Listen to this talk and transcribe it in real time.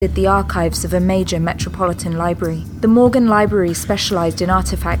the archives of a major metropolitan library. The Morgan Library specialized in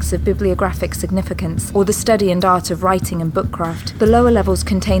artifacts of bibliographic significance, or the study and art of writing and bookcraft. The lower levels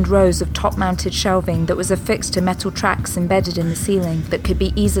contained rows of top-mounted shelving that was affixed to metal tracks embedded in the ceiling that could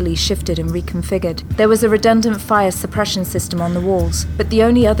be easily shifted and reconfigured. There was a redundant fire suppression system on the walls, but the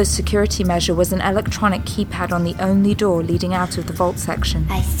only other security measure was an electronic keypad on the only door leading out of the vault section.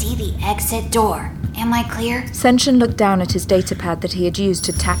 I see the exit door. Am I clear? Senshin looked down at his datapad that he had used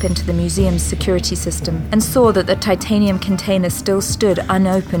to tap into the museum's security system and saw that the titanium container still stood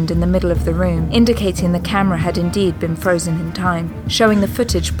unopened in the middle of the room, indicating the camera had indeed been frozen in time, showing the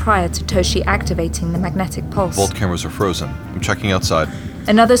footage prior to Toshi activating the magnetic pulse. Vault cameras are frozen. I'm checking outside.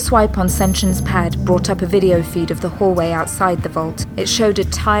 Another swipe on Senshin's pad brought up a video feed of the hallway outside the vault. It showed a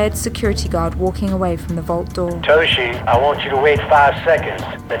tired security guard walking away from the vault door. Toshi, I want you to wait 5 seconds,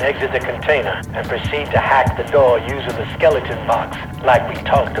 then exit the container and proceed to hack the door using the skeleton box, like we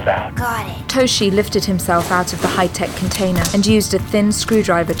talked about. Got it. Toshi lifted himself out of the high-tech container and used a thin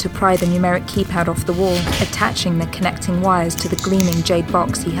screwdriver to pry the numeric keypad off the wall, attaching the connecting wires to the gleaming jade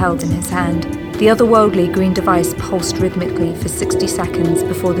box he held in his hand. The otherworldly green device pulsed rhythmically for 60 seconds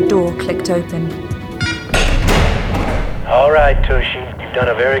before the door clicked open. All right, Toshi, you've done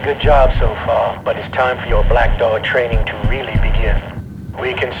a very good job so far, but it's time for your Black Dog training to really begin.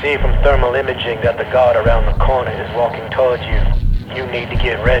 We can see from thermal imaging that the guard around the corner is walking towards you. You need to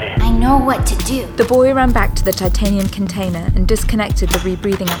get ready. I know what to do. The boy ran back to the titanium container and disconnected the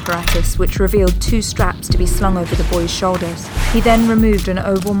rebreathing apparatus, which revealed 2 straps to be slung over the boy's shoulders. He then removed an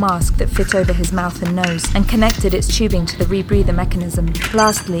oval mask that fit over his mouth and nose and connected its tubing to the rebreather mechanism.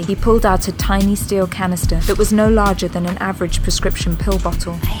 Lastly, he pulled out a tiny steel canister that was no larger than an average prescription pill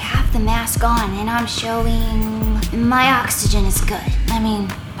bottle. I have the mask on and I'm showing my oxygen is good.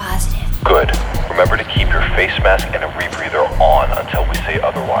 Positive. Good. Remember to keep your face mask and a rebreather on until we say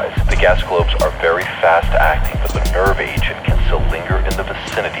otherwise. The gas globes are very fast acting, but the nerve agent can still linger in the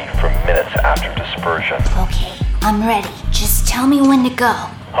vicinity for minutes after dispersion. Okay, I'm ready. Just tell me when to go.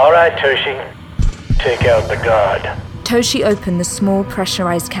 All right, Toshi. Take out the guard. Toshi opened the small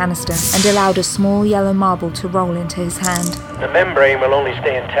pressurized canister and allowed a small yellow marble to roll into his hand. The membrane will only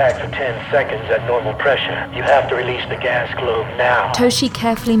stay intact for 10 seconds at normal pressure. You have to release the gas globe now. Toshi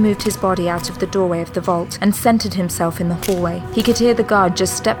carefully moved his body out of the doorway of the vault and centered himself in the hallway. He could hear the guard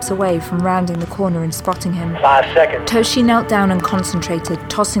just steps away from rounding the corner and spotting him. 5 seconds. Toshi knelt down and concentrated,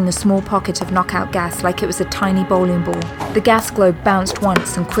 tossing the small pocket of knockout gas like it was a tiny bowling ball. The gas globe bounced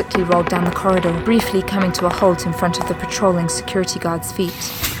once and quickly rolled down the corridor, briefly coming to a halt in front of the patrolling security guard's feet.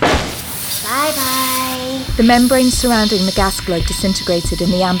 Bye-bye. The membrane surrounding the gas globe disintegrated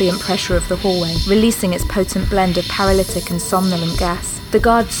in the ambient pressure of the hallway, releasing its potent blend of paralytic and somnolent gas. The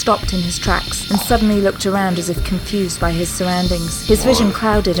guard stopped in his tracks and suddenly looked around as if confused by his surroundings. His vision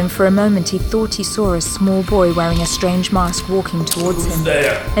clouded, and for a moment he thought he saw a small boy wearing a strange mask walking towards him.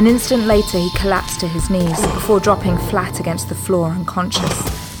 There. An instant later he collapsed to his knees before dropping flat against the floor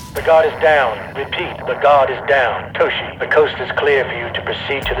unconscious. The guard is down. Repeat, the guard is down. Toshi, the coast is clear for you to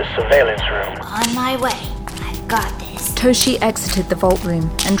proceed to the surveillance room. On my way. I've got this. Toshi exited the vault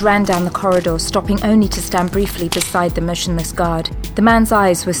room and ran down the corridor, stopping only to stand briefly beside the motionless guard. The man's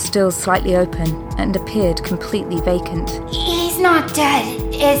eyes were still slightly open and appeared completely vacant. He's not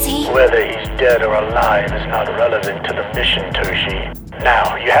dead, is he? Whether he's dead or alive is not relevant to the mission, Toshi.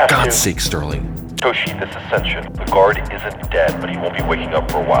 Now, you have God's to... sake, Sterling. Toshi, this is Senshin. The guard isn't dead, but he won't be waking up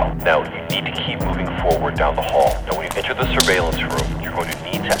for a while. Now, you need to keep moving forward down the hall. Now, when you enter the surveillance room, you're going to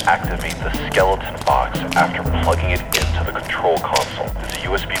need to activate the skeleton box after plugging it into the control console. There's a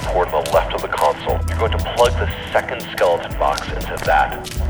USB port on the left of the console. You're going to plug the second skeleton box into that.